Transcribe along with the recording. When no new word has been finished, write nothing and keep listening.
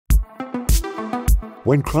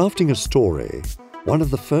When crafting a story, one of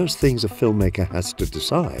the first things a filmmaker has to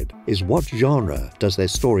decide is what genre does their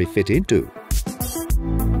story fit into.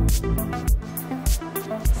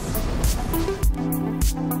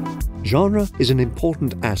 Genre is an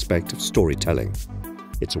important aspect of storytelling.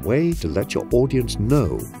 It's a way to let your audience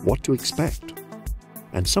know what to expect,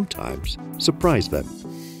 and sometimes surprise them.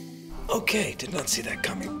 Okay, did not see that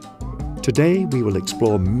coming. Today we will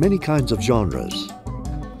explore many kinds of genres.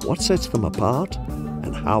 What sets them apart,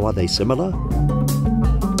 and how are they similar?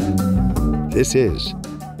 This is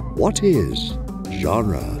What is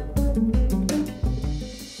Genre?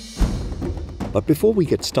 But before we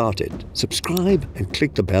get started, subscribe and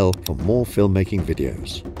click the bell for more filmmaking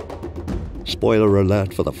videos. Spoiler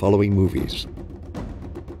alert for the following movies.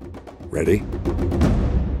 Ready?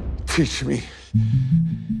 Teach me.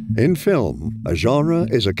 In film, a genre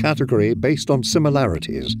is a category based on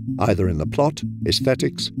similarities, either in the plot,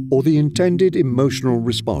 aesthetics, or the intended emotional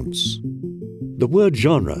response. The word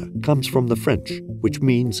genre comes from the French, which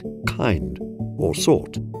means kind or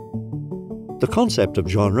sort. The concept of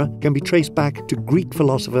genre can be traced back to Greek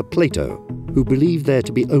philosopher Plato, who believed there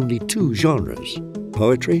to be only two genres,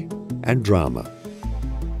 poetry and drama.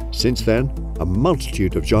 Since then, a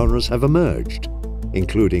multitude of genres have emerged,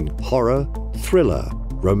 including horror, thriller,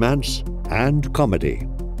 romance, and comedy.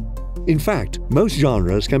 In fact, most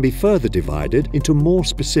genres can be further divided into more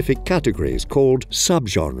specific categories called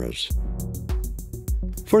subgenres.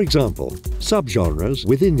 For example, subgenres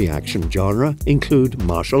within the action genre include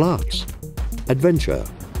martial arts, adventure,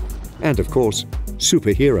 and of course,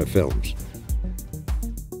 superhero films.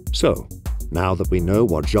 So, now that we know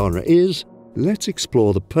what genre is, let's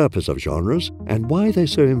explore the purpose of genres and why they're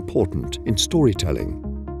so important in storytelling.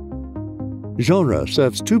 Genre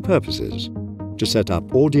serves two purposes: to set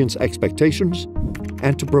up audience expectations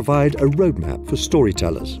and to provide a roadmap for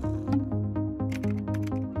storytellers.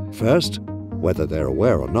 First, whether they're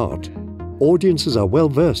aware or not, audiences are well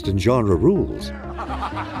versed in genre rules.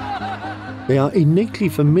 They are innately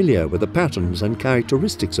familiar with the patterns and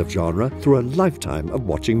characteristics of genre through a lifetime of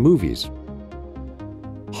watching movies.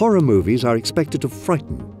 Horror movies are expected to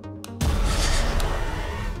frighten,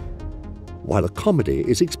 while a comedy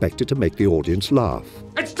is expected to make the audience laugh.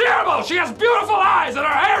 It's terrible! She has beautiful eyes and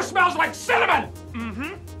her hair smells like cinnamon!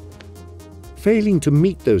 Failing to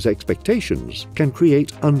meet those expectations can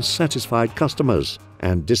create unsatisfied customers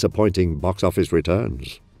and disappointing box office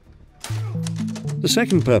returns. The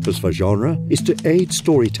second purpose for genre is to aid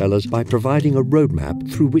storytellers by providing a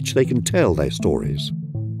roadmap through which they can tell their stories.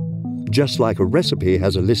 Just like a recipe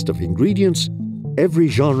has a list of ingredients, every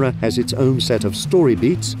genre has its own set of story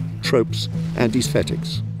beats, tropes, and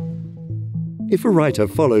aesthetics. If a writer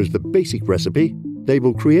follows the basic recipe, they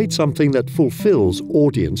will create something that fulfills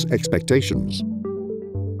audience expectations.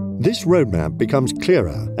 This roadmap becomes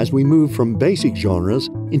clearer as we move from basic genres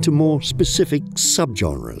into more specific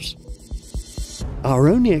subgenres. Our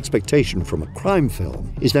only expectation from a crime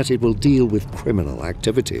film is that it will deal with criminal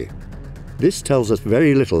activity. This tells us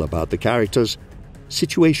very little about the characters,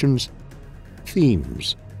 situations,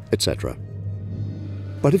 themes, etc.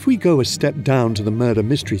 But if we go a step down to the murder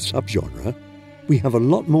mystery subgenre, we have a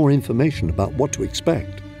lot more information about what to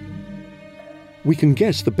expect. We can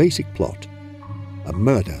guess the basic plot. A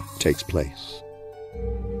murder takes place.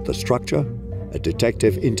 The structure: a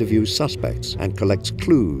detective interviews suspects and collects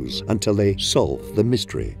clues until they solve the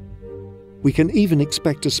mystery. We can even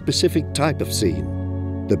expect a specific type of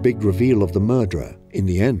scene, the big reveal of the murderer in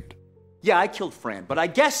the end. Yeah, I killed Fran, but I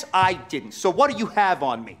guess I didn't. So what do you have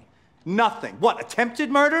on me? Nothing. What, attempted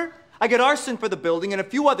murder? I get arson for the building and a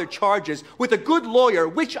few other charges. With a good lawyer,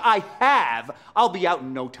 which I have, I'll be out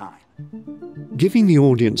in no time. Giving the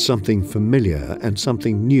audience something familiar and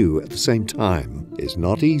something new at the same time is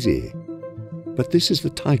not easy. But this is the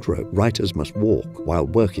tightrope writers must walk while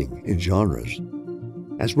working in genres.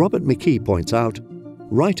 As Robert McKee points out,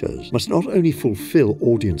 writers must not only fulfill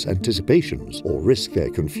audience anticipations or risk their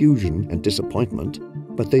confusion and disappointment,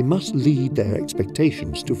 but they must lead their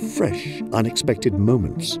expectations to fresh, unexpected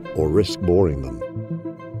moments or risk boring them.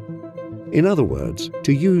 In other words,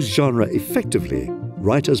 to use genre effectively,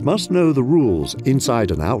 writers must know the rules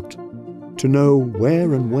inside and out, to know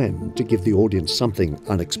where and when to give the audience something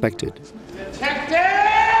unexpected. Detective!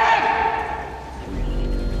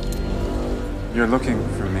 You're looking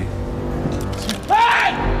for me.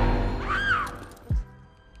 Hey!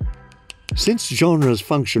 Since genres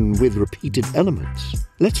function with repeated elements,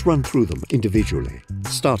 let's run through them individually,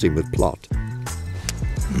 starting with plot.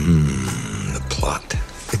 The plot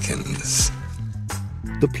thickens.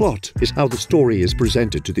 The plot is how the story is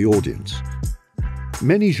presented to the audience.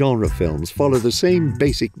 Many genre films follow the same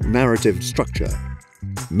basic narrative structure: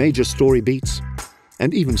 major story beats,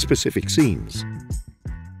 and even specific scenes.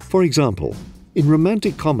 For example, in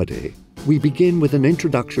romantic comedy, we begin with an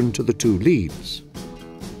introduction to the two leads.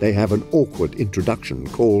 They have an awkward introduction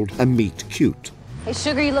called a meet-cute. Hey,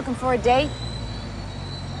 Sugar, you looking for a date?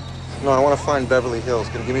 No, I want to find Beverly Hills.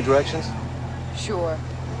 Can you give me directions? Sure.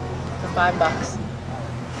 For $5.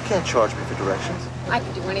 You can't charge me for directions. I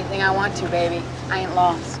can do anything I want to, baby. I ain't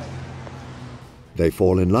lost. They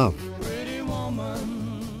fall in love.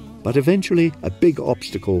 But eventually, a big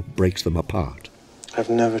obstacle breaks them apart. I've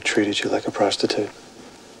never treated you like a prostitute.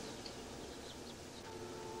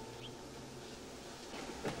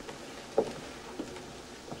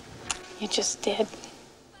 You just did.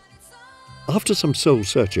 After some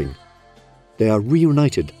soul-searching, they are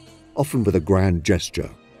reunited, often with a grand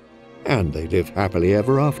gesture. And they live happily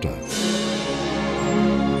ever after.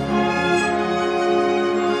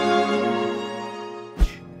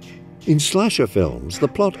 In slasher films, the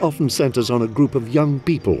plot often centers on a group of young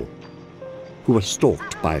people who are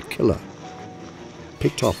stalked by a killer,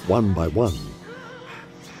 picked off one by one.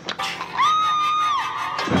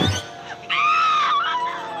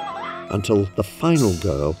 Until the final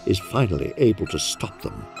girl is finally able to stop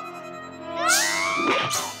them.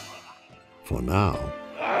 For now.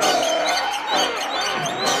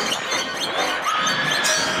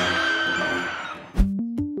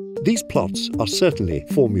 These plots are certainly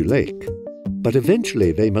formulaic, but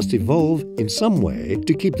eventually they must evolve in some way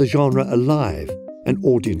to keep the genre alive and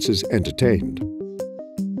audiences entertained.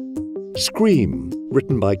 Scream,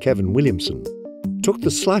 written by Kevin Williamson, took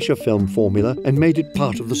the slasher film formula and made it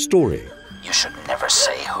part of the story. You should never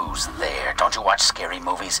say who's there. Don't you watch scary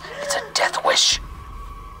movies? It's a death wish.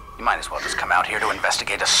 You might as well just come out here to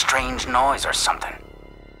investigate a strange noise or something.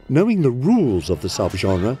 Knowing the rules of the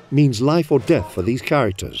subgenre means life or death for these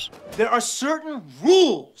characters. There are certain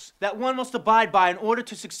rules that one must abide by in order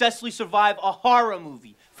to successfully survive a horror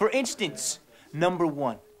movie. For instance, number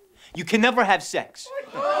 1, you can never have sex.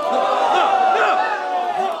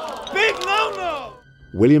 Big no-no!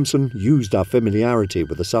 Williamson used our familiarity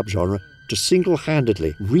with the subgenre to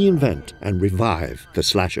single-handedly reinvent and revive the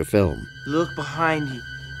slasher film. Look behind you.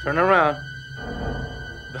 Turn around.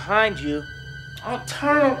 Behind you. Oh,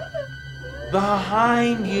 turn.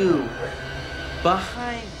 Behind you.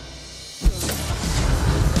 Behind.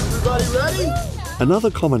 Everybody ready? Another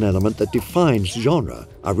common element that defines genre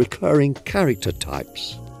are recurring character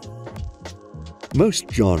types. Most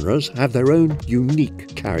genres have their own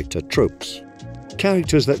unique character tropes,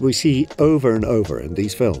 characters that we see over and over in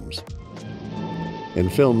these films. In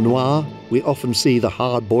film noir, we often see the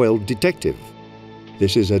hard-boiled detective.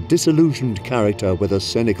 This is a disillusioned character with a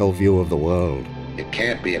cynical view of the world. You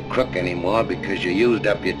can't be a crook anymore because you used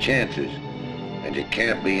up your chances. And you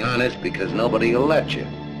can't be honest because nobody will let you.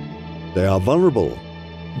 They are vulnerable,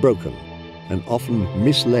 broken, and often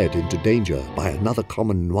misled into danger by another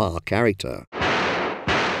common noir character,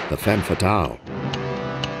 the femme fatale.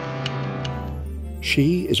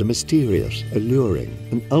 She is a mysterious, alluring,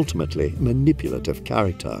 and ultimately manipulative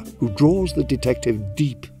character who draws the detective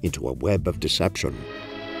deep into a web of deception.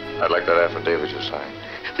 I'd like that affidavit you signed.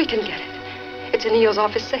 We can get it. It's in Neil's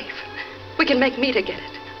office safe. We can make Mita get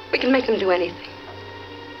it. We can make them do anything.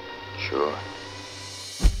 Sure.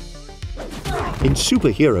 In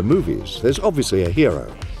superhero movies, there's obviously a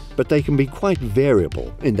hero, but they can be quite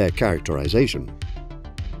variable in their characterization.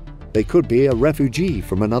 They could be a refugee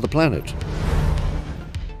from another planet,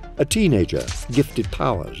 a teenager gifted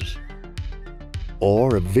powers,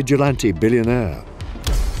 or a vigilante billionaire.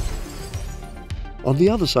 On the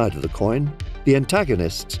other side of the coin, the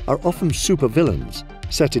antagonists are often supervillains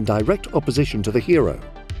set in direct opposition to the hero.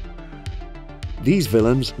 These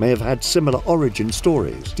villains may have had similar origin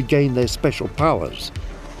stories to gain their special powers,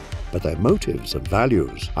 but their motives and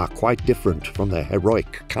values are quite different from their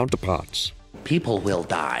heroic counterparts. People will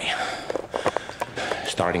die,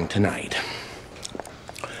 starting tonight.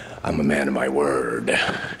 I'm a man of my word.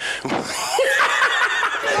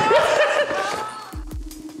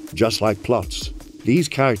 Just like plots, these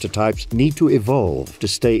character types need to evolve to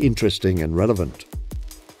stay interesting and relevant.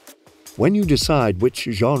 When you decide which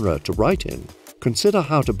genre to write in, consider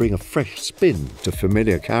how to bring a fresh spin to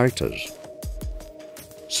familiar characters.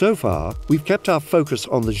 So far, we've kept our focus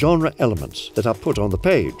on the genre elements that are put on the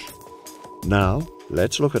page. Now,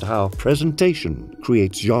 let's look at how presentation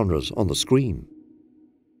creates genres on the screen.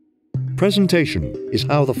 Presentation is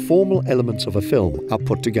how the formal elements of a film are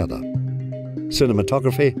put together.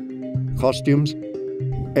 Cinematography, costumes,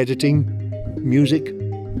 editing, music,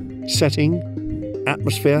 setting,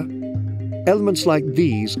 atmosphere. Elements like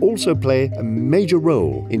these also play a major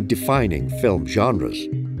role in defining film genres.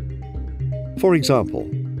 For example,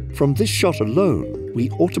 From this shot alone, we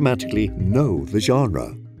automatically know the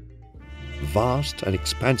genre. Vast and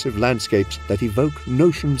expansive landscapes that evoke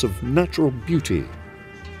notions of natural beauty,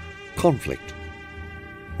 conflict,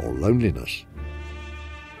 or loneliness.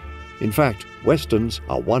 In fact, Westerns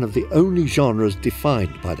are one of the only genres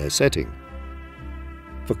defined by their setting.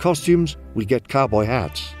 For costumes, we get cowboy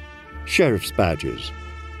hats, sheriff's badges,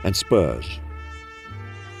 and spurs.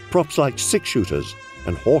 Props like six-shooters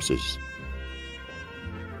and horses.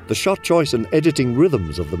 The shot choice and editing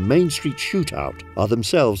rhythms of the Main Street shootout are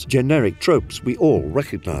themselves generic tropes we all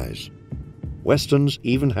recognize. Westerns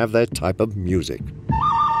even have their type of music.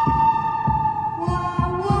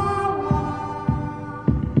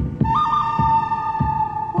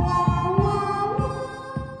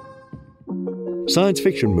 Science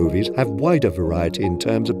fiction movies have wider variety in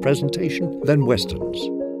terms of presentation than Westerns,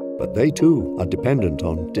 but they too are dependent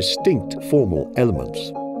on distinct formal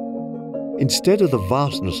elements. Instead of the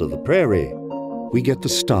vastness of the prairie, we get the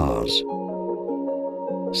stars.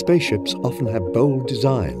 Spaceships often have bold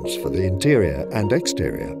designs for the interior and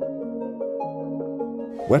exterior.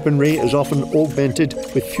 Weaponry is often augmented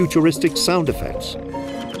with futuristic sound effects.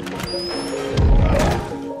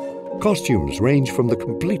 Costumes range from the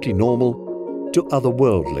completely normal to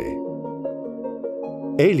otherworldly.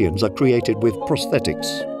 Aliens are created with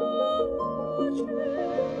prosthetics.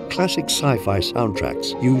 Classic sci-fi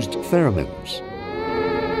soundtracks used theremins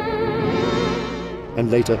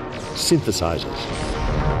and later synthesizers.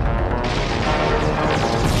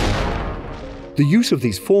 The use of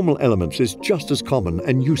these formal elements is just as common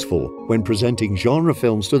and useful when presenting genre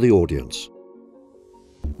films to the audience.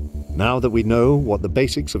 Now that we know what the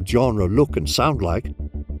basics of genre look and sound like,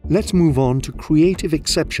 let's move on to creative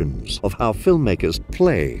exceptions of how filmmakers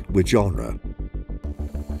play with genre.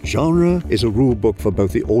 Genre is a rule book for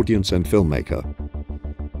both the audience and filmmaker.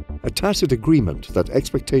 A tacit agreement that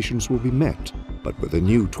expectations will be met, but with a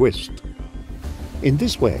new twist. In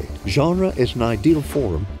this way, genre is an ideal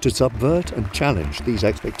forum to subvert and challenge these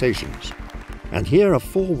expectations. And here are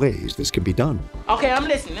 4 ways this can be done. Okay, I'm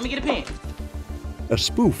listening. Let me get a pen. A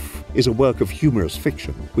spoof is a work of humorous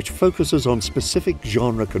fiction which focuses on specific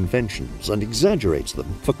genre conventions and exaggerates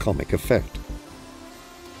them for comic effect.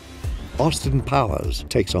 Austin Powers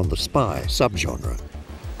takes on the spy subgenre.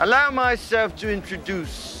 Allow myself to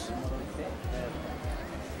introduce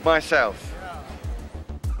myself.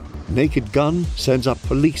 Naked Gun sends up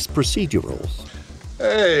police procedurals.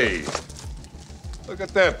 Hey, look at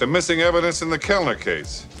that, the missing evidence in the Kellner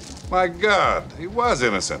case. My God, he was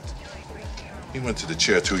innocent. He went to the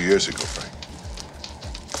chair 2 years ago, Frank.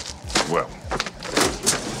 Well,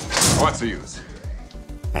 what's the use?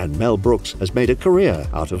 And Mel Brooks has made a career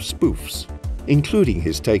out of spoofs, including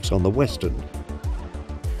his takes on the Western,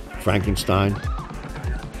 Frankenstein,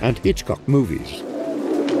 and Hitchcock movies.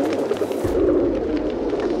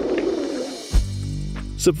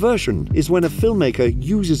 Subversion is when a filmmaker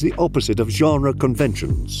uses the opposite of genre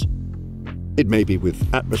conventions. It may be with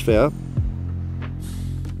atmosphere,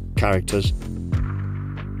 characters,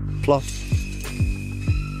 plot,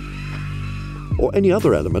 or any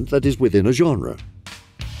other element that is within a genre.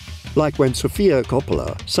 Like when Sofia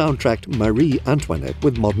Coppola soundtracked Marie Antoinette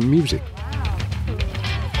with modern music.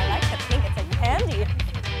 I like to think it's a candy.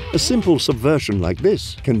 A simple subversion like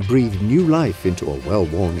this can breathe new life into a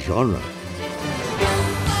well-worn genre.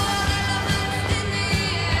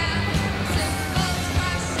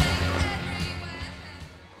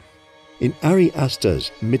 In Ari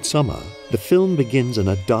Aster's Midsummer, the film begins in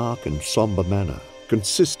a dark and somber manner,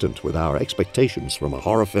 consistent with our expectations from a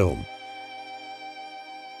horror film.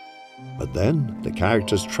 But then the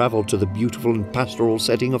characters travel to the beautiful and pastoral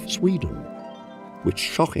setting of Sweden, which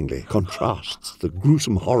shockingly contrasts the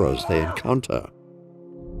gruesome horrors they encounter.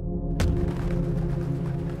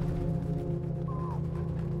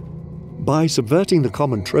 By subverting the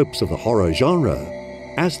common tropes of the horror genre,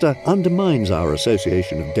 Aster undermines our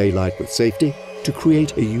association of daylight with safety to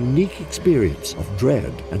create a unique experience of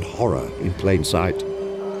dread and horror in plain sight.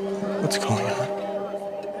 What's going on?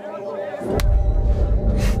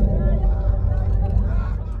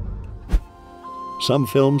 Some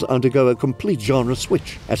films undergo a complete genre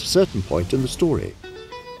switch at a certain point in the story.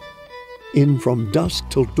 In From Dusk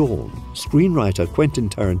Till Dawn, screenwriter Quentin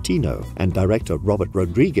Tarantino and director Robert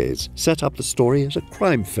Rodriguez set up the story as a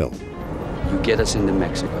crime film. You get us into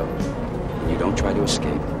Mexico, and you don't try to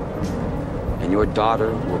escape. And your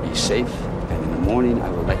daughter will be safe, and in the morning I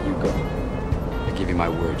will let you go. I give you my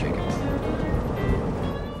word, Jacob.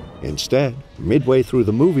 Instead, midway through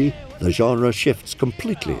the movie, the genre shifts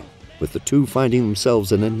completely, with the two finding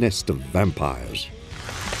themselves in a nest of vampires.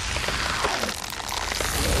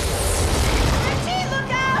 Richie,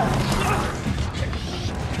 look out!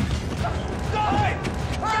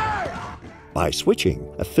 By switching,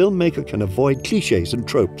 a filmmaker can avoid cliches and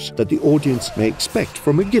tropes that the audience may expect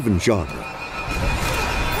from a given genre.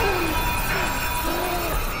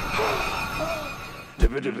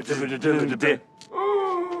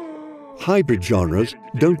 Hybrid genres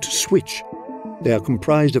don't switch. They are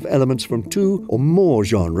comprised of elements from two or more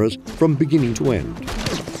genres from beginning to end.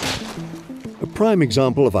 A prime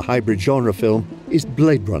example of a hybrid genre film is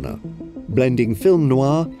Blade Runner, blending film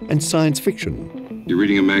noir and science fiction. You're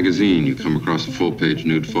reading a magazine, you come across a full-page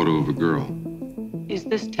nude photo of a girl. Is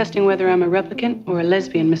this testing whether I'm a replicant or a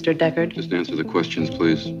lesbian, Mr. Deckard? Just answer the questions,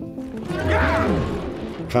 please.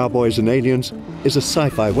 Cowboys and Aliens is a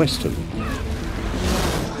sci-fi western.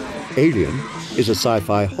 Alien is a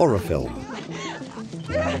sci-fi horror film.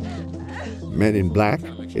 Men in Black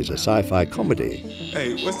is a sci-fi comedy.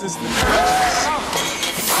 Hey, what's this thing?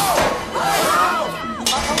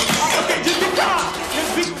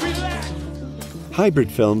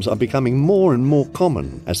 Hybrid films are becoming more and more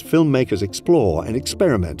common as filmmakers explore and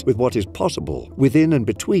experiment with what is possible within and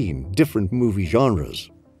between different movie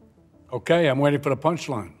genres. Okay, I'm waiting for the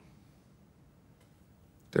punchline.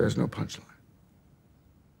 There's no punchline.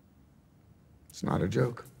 It's not a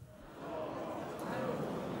joke.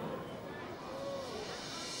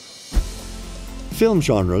 Film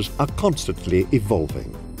genres are constantly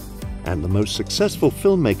evolving, and the most successful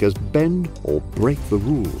filmmakers bend or break the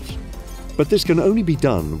rules. But this can only be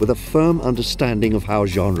done with a firm understanding of how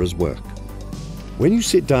genres work. When you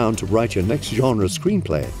sit down to write your next genre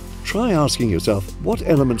screenplay, try asking yourself what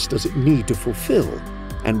elements does it need to fulfill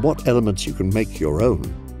and what elements you can make your own.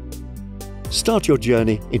 Start your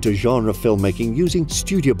journey into genre filmmaking using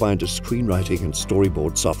StudioBinder screenwriting and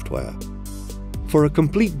storyboard software. For a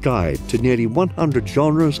complete guide to nearly 100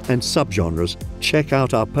 genres and subgenres, check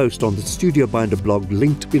out our post on the StudioBinder blog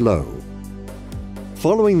linked below.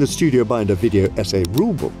 Following the StudioBinder video essay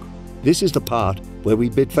rulebook, this is the part where we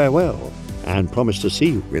bid farewell and promise to see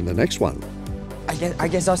you in the next one. I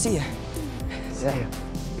guess I'll see you.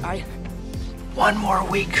 One more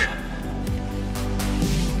week.